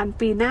มภาพันธ์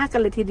ปีหน้ากัน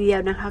เลยทีเดียว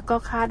นะคะก็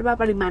คาดว่า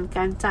ปริมาณก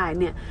ารจ่าย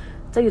เนี่ย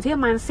จะอยู่ที่ป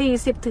ระมาณ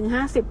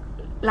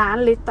 40-50 ล้าน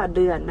ลิตรต่อเ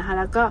ดือนนะคะ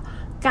แล้วก็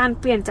การ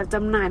เปลี่ยนจากจ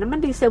ำหน่ายน้ำมัน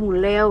ดีเซลหมุน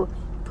เร็ว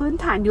พื้น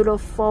ฐานยูโร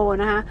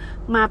4นะคะ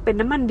มาเป็น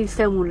น้ำมันดีเซ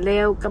ลหมุนเ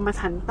ร็วกรรม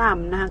ฐานต่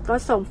ำนะคะก็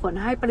ส่งผล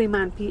ให้ปริม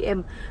าณ PM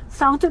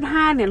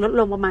 2.5 เนี่ยลด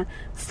ลงประมาณ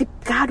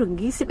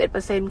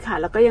 19-21% ค่ะ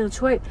แล้วก็ยัง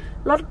ช่วย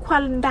ลดควั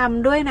นด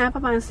ำด้วยนะป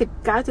ระมาณ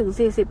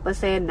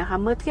 19-40% นะคะ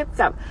เมื่อเทียบ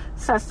กับ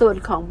สัดส่วน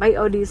ของไบโ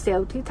อดีเซ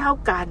ลที่เท่า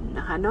กันน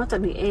ะคะนอกจาก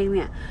นี้เองเ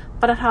นี่ย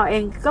ปตท.เอ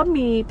งก็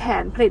มีแผ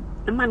นผลิต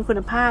น้ำมันคุ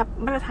ณภาพ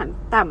มาตรฐาน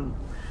ต่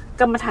ำ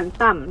กรรมฐาน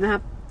ต่ำนะคะ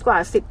กว่า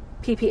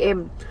10 ppm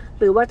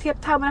หรือว่าเทียบ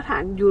เท่ามาตรฐา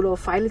นยูโร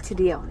5เลยที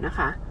เดียวนะค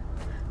ะ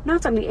นอก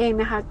จากนี้เอง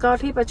นะคะก็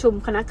ที่ประชุม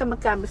คณะกรรม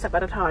การบริษัทป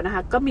ตท.นะค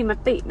ะก็มีม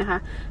ตินะคะ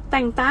แ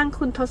ต่งตั้ง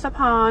คุณทศพ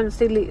ร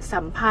ศิริ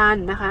สัมพัน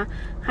ธ์นะคะ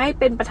ให้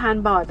เป็นประธาน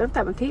บอร์ดตั้งแต่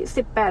วันที่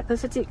18พฤ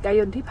ศจิกาย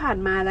นที่ผ่าน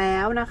มาแล้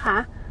วนะคะ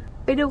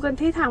ไปดูกัน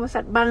ที่ทางบริ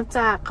ษัทบางจ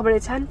ากคอร์ปอเร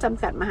ชั่นจ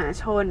ำกัดมหา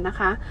ชนนะ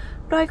คะ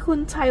โดยคุณ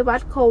ชัยวั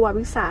ฒน์โควา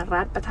วิสา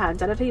รัตน์ประธานเ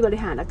จ้าหน้าที่บริ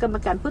หารและกรรม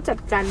การผู้จัด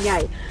การใหญ่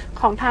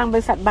ของทางบ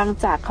ริษัทบาง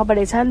จากคอร์ปอเ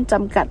รชั่นจ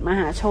ำกัดม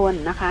หาชน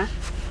นะคะ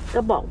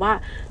ก็บอกว่า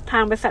ทา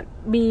งบริษัท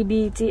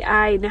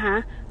BBGI นะคะ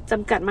จ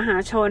ำกัดมหา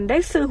ชนได้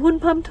ซื้อหุ้น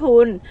เพิ่มทุ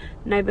น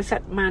ในบริษั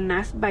ทมานั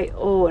สไบโ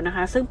อนะค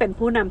ะซึ่งเป็น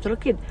ผู้นำธุร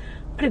กิจ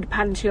ผลิต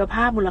ภัณฑ์ชีวภ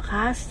าพมูลค่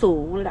าสู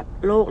งระดับ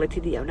โลกเลยที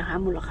เดียวนะคะ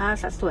มูลค่า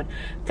สัดส่วน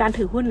การ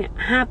ถือหุ้นเนี่ย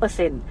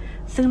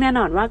 5% ซึ่งแน่น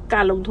อนว่าก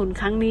ารลงทุน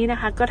ครั้งนี้นะ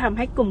คะก็ทำใ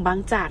ห้กลุ่มบาง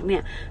จากเนี่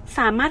ยส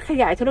ามารถข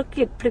ยายธุร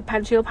กิจผลิตภั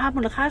ณฑ์ชีวภาพ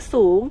มูลค่า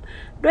สูง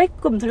ด้วย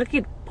กลุ่มธุรกิ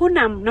จผู้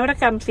นำนวัต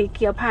กรรมสีเ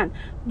ขียวผ่าน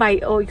ไบ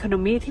โออีโคโน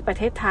มีที่ประ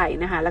เทศไทย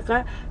นะคะแล้วก็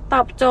ต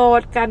อบโจท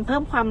ย์การเพิ่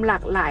มความหลา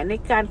กหลายใน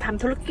การท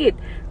ำธุรกิจ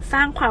สร้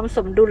างความส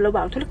มดุลระห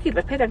ว่างธุรกิจป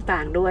ระเภทต่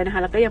างๆด้วยนะค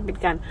ะแล้วก็ยังเป็น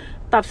การ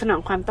ตอบสนอง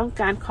ความต้อง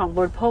การของบ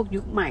ริโภค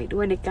ยุคใหม่ด้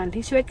วยในการ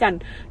ที่ช่วยกัน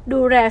ดู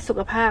แลสุข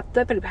ภาพด้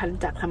วยผลิตภัณฑ์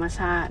จากธรรมช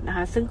าตินะค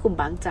ะซึ่งกลุ่ม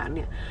บางจากเ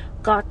นี่ย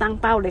ก็ตั้ง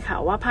เป้าเลยค่ะ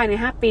ว่าภายใน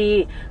5ปี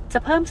จะ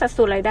เพิ่มสัด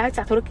ส่วนรายได้จ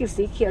ากธุรกิจ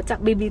สีเขียวจาก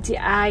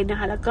BBGI นะ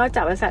คะแล้วก็จ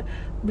ากบริษัท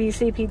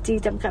BCPG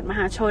จำกัดมห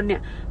าชนเนี่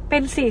ยเป็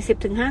น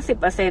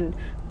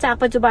 40-50% จาก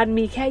ปัจจุบัน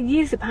มีแ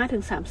ค่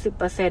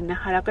 25-30% นะ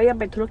คะแล้วก็ยัง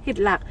เป็นธุรกิจ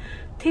หลัก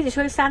ที่จะ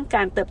ช่วยสร้างก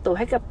ารเติบโตใ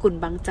ห้กับกลุ่ม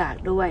บางจาก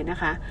ด้วยนะ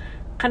คะ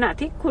ขณะ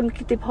ที่คุณ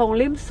กิติพงษ์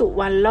ลิ่มสุ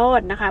วรรณโร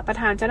จน์นะคะประ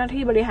ธานเจ้าหน้า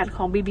ที่บริหารข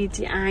อง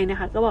BBGI นะ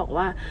คะก็บอก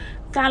ว่า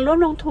การร่วม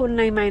ลงทุน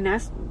ใน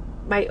Minus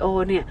Bio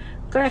เนี่ย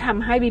ก็จะท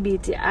ำให้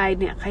BBGI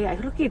เนี่ยขยาย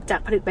ธุรกิจจา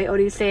กผลิตไบโอ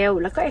ดีเซล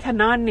แล้วก็เอทา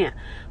นอลเนี่ย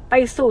ไป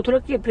สู่ธุร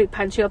กิจผลิต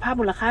ภัณฑ์ชีวภาพ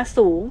มูลค่า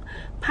สูง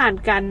ผ่าน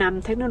การน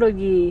ำเทคโนโล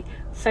ยี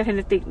ไซเทเน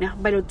ติกนะ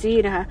ไบโอโลจี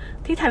นะคะ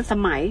ที่ทันส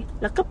มัย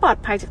แล้วก็ปลอด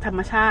ภัยจากธรร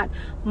มชาติ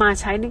มา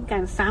ใช้ในกา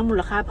รสร้างมู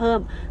ลค่าเพิ่ม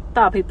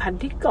ต่อผลิตภัณฑ์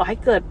ที่ก่อให้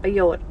เกิดประโ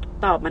ยชน์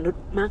ต่อมนุษ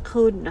ย์มาก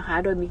ขึ้นนะคะ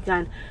โดยมีกา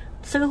ร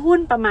ซื้อหุ้น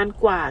ประมาณ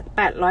กว่า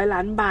800ล้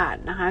านบาท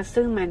นะคะ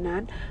ซึ่งแมนนั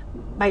ส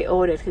ไบโอ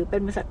เนี่ยถือเป็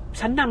นบริษัท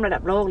ชั้นนำระดั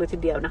บโลกเลยที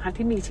เดียวนะคะ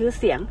ที่มีชื่อ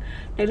เสียง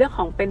ในเรื่องข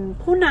องเป็น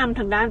ผู้นำท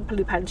างด้านผ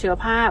ลิตภัณฑ์ชีว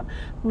ภาพ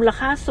มูล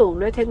ค่าสูง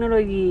ด้วยเทคโนโล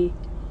ยี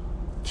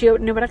ชีว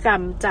นวัตกรร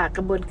มจากก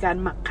ระบวนการ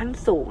หมักขั้น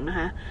สูงนะค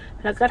ะ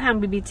แล้วก็ทาง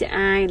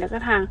BBGI แล้วก็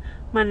ทาง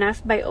Manas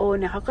Bio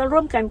เนี่ยเขาก็ร่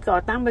วมกันก่อ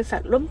ตั้งบริษั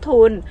ทร่วม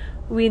ทุน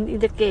Win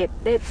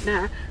Integrated นะค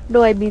ะโด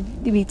ย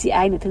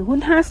BBGI เนี่ยถือหุ้น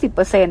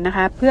 50% นะค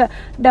ะเพื่อ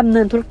ดำเนิ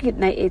นธุรกิจ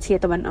ในเอเชีย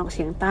ตะวันออกเ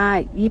ฉียงใต้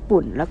ญี่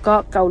ปุ่นแล้วก็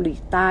เกาหลี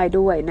ใต้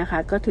ด้วยนะคะ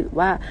ก็ถือ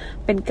ว่า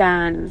เป็นกา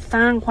รส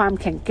ร้างความ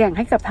แข็งแกร่งใ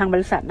ห้กับทางบ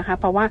ริษัทนะคะ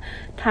เพราะว่า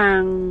ทาง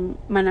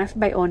Manas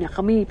Bio เนี่ยเข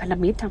ามีพันธ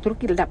มิตรทางธุร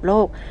กิจระดับโล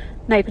ก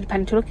ในผลิตภั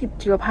ณฑ์ธุรกิจ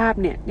ชีวภาพ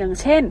เนี่ยอย่าง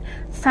เช่น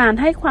สาร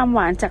ให้ความหว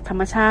านจากธร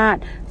รมชาติ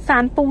สา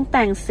รปรุงแ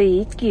ต่งสี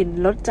กลิ่น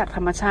รสจากธ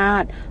รรมชา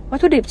ติวัต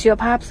ถุดิบชีว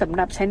ภาพสำห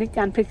รับใช้ในก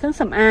ารผลิตเครื่อง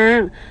สำอาง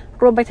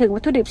รวมไปถึงวั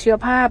ตถุดิบชีว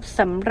ภาพ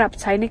สำหรับ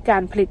ใช้ในกา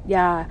รผลิตย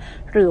า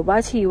หรือว่า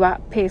ชีว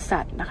เภสั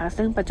ชนะคะ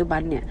ซึ่งปัจจุบั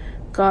นเนี่ย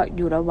ก็อ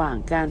ยู่ระหว่าง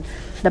การ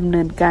ดำเ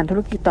นินการธุ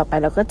รกิจต่อไป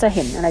เราก็จะเ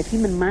ห็นอะไรที่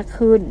มันมาก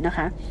ขึ้นนะค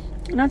ะ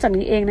นอกจาก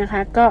นี้เองนะค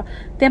ะก็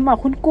เตรียมออก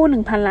หุ้นกู้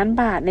 1,000 ล้าน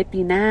บาทในปี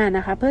หน้าน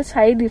ะคะเพื่อใ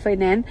ช้รีไฟ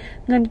แนนซ์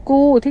เงิน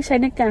กู้ที่ใช้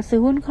ในการซื้อ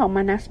หุ้นของ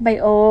Manas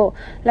Bio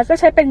แล้วก็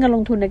ใช้เป็นเงินล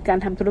งทุนในการ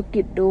ทำธุร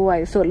กิจด้วย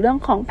ส่วนเรื่อง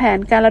ของแผน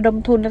การระดม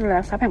ทุนในตลาดห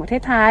ลักทรัพย์แห่งประเท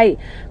ศไทย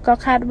ก็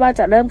คาดว่า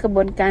จะเริ่มกระบ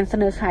วนการเส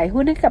นอขาย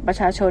หุ้นให้กับประ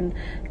ชาชน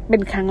เป็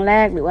นครั้งแร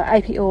กหรือว่า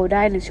IPO ไ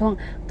ด้ในช่วง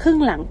ครึ่ง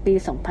หลังปี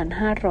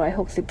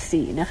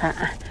 2564 นะคะ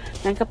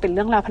นั่นก็เป็นเ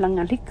รื่องราวพลังง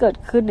านที่เกิด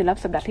ขึ้นในรอบ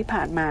สัปดาห์ที่ผ่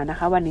านมานะ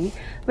คะวันนี้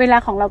เวลา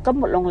ของเราก็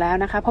หมดลงแล้ว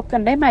นะคะพบกั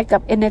นได้ใหม่กั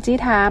บ Energy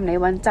Time ใน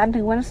วันจันทร์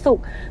ถึงวันศุก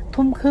ร์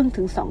 20:30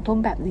 ถึง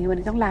 20:00 แบบนี้วัน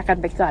นี้ต้องลากัน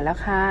ไปก่อนแล้ว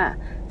ค่ะ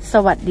ส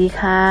วัสดี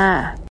ค่ะ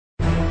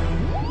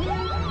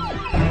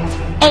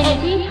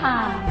Energy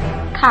Time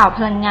ข่าวพ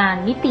ลังงาน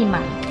มิติให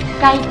ม่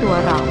ใกล้ตัว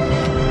เรา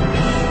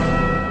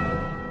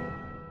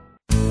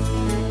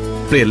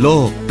เปลี่ยนโล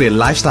กเปลี่ยน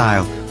ไลฟ์สไต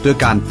ล์ด้วย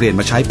การเปลี่ยน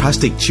มาใช้พลาส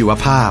ติกชีว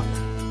ภาพ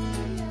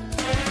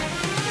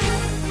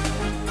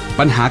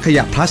ปัญหาขย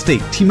ะพลาสติ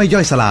กที่ไม่ย่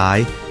อยสลาย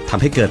ท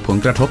ำให้เกิดผล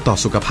กระทบต่อ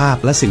สุขภาพ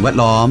และสิ่งแวด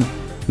ล้อม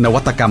น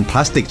วัตกรรมพล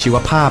าสติกชีว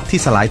ภาพที่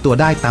สลายตัว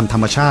ได้ตามธร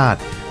รมชาติ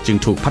จึง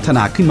ถูกพัฒน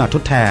าขึ้นมาท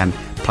ดแทน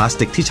พลาส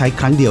ติกที่ใช้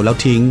ครั้งเดียวแล้ว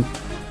ทิ้ง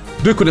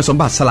ด้วยคุณสม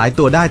บัติสลาย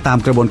ตัวได้ตาม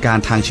กระบวนการ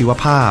ทางชีว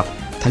ภาพ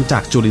ทั้งจา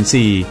กจุลินท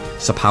รีย์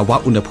สภาวะ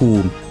อุณหภู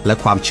มิและ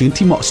ความชื้น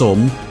ที่เหมาะสม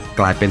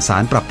กลายเป็นสา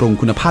รปรับปรุง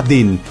คุณภาพ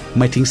ดินไ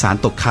ม่ทิ้งสาร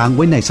ตกค้างไ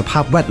ว้ในสภา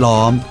พแวดล้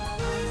อม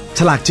ฉ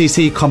ลาก GC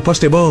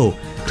Compostable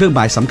เครื่องหม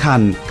ายสำคัญ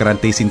การัน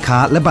ตีสินค้า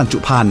และบรรจุ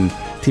ภัณฑ์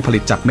ที่ผลิ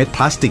ตจากเม็ดพ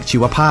ลาสติกชี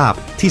วภาพ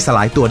ที่สล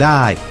ายตัวไ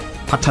ด้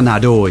พัฒนา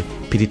โดย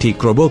PTT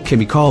Global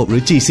Chemical หรื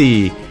อ GC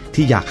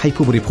ที่อยากให้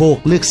ผู้บริโภค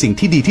เลือกสิ่ง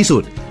ที่ดีที่สุ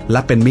ดและ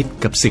เป็นมิตร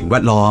กับสิ่งแว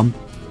ดล้อม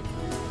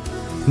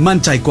มั่น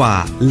ใจกว่า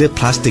เลือก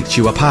พลาสติก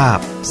ชีวภาพ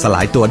สล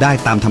ายตัวได้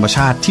ตามธรรมช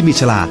าติที่มี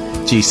ฉลาก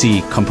GC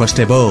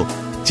Compostable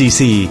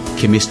GC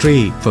Chemistry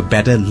for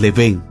Better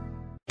Living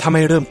ถ้าไ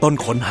ม่เริ่มต้น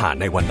ค้นหา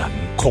ในวันนั้น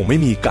คงไม่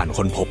มีการ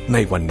ค้นพบใน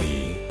วันนี้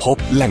พบ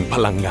แหล่งพ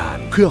ลังงาน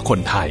เพื่อคน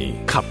ไทย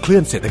ขับเคลื่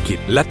อนเศรษฐกิจ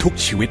และทุก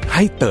ชีวิตใ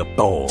ห้เติบ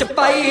โตจะไ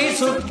ป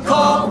สุดข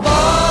อบฟ้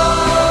า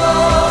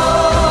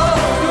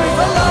ด้วย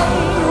พลัง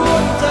รว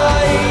มใจ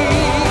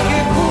คื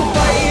อผู้ไป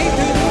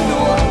ถึงด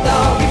วงดา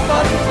วที่ฝั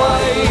นใฝ่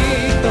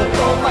เติบโ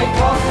ตไปพ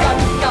ร้อมกัน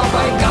ก้าวไป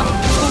กับ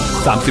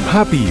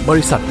35 ปีบ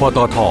ริษัทปต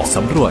ท.ส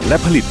ำรวจและ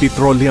ผลิตปิโต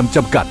รเลียมจ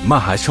ำกัดม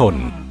หาชน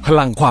พ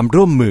ลังความ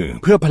ร่วมมือ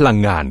เพื่อพลัง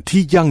งาน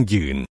ที่ยั่ง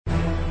ยืน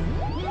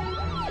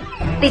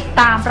ติด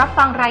ตามรับ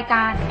ฟังรายก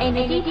าร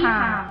Energy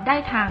Time ได้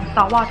ทางส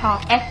วท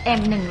FM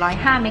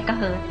 105 เมกะเ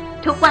ฮิรตซ์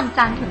ทุกวัน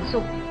จันทร์ถึง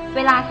ศุกร์เว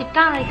ลา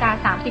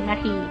 19:30 น.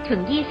 ถึง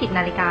 20:00 น.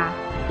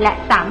 และ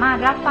สามารถ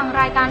รับฟัง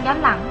รายการย้อน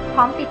หลังพ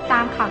ร้อมติดตา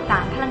มข่าวสา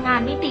รพลังงาน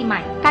มิติให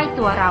ม่ใกล้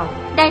ตัวเรา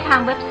ได้ทา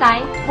งเว็บไซ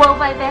ต์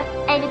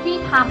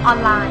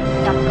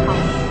www.energytimeonline.com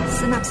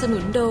สนับสนุ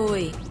นโดย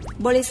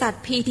บริษัท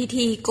PTT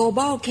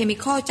Global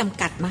Chemical จ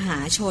ำกัดมหา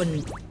ชน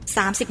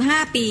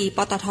35 ปีป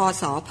ตท.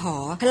สผ.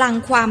พลัง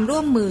ความร่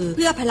วมมือเ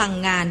พื่อพลัง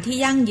งานที่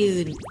ยั่งยื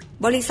น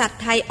บริษัท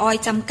ไทยออย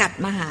ล์จำกัด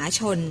มหา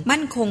ชน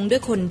มั่นคงด้ว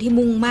ยคนที่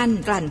มุ่งมั่น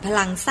กลั่นพ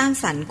ลังสร้าง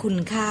สรรค์คุณ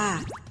ค่า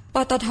ป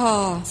ตท.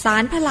สา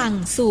รพลัง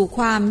สู่ค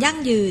วามยั่ง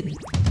ยืน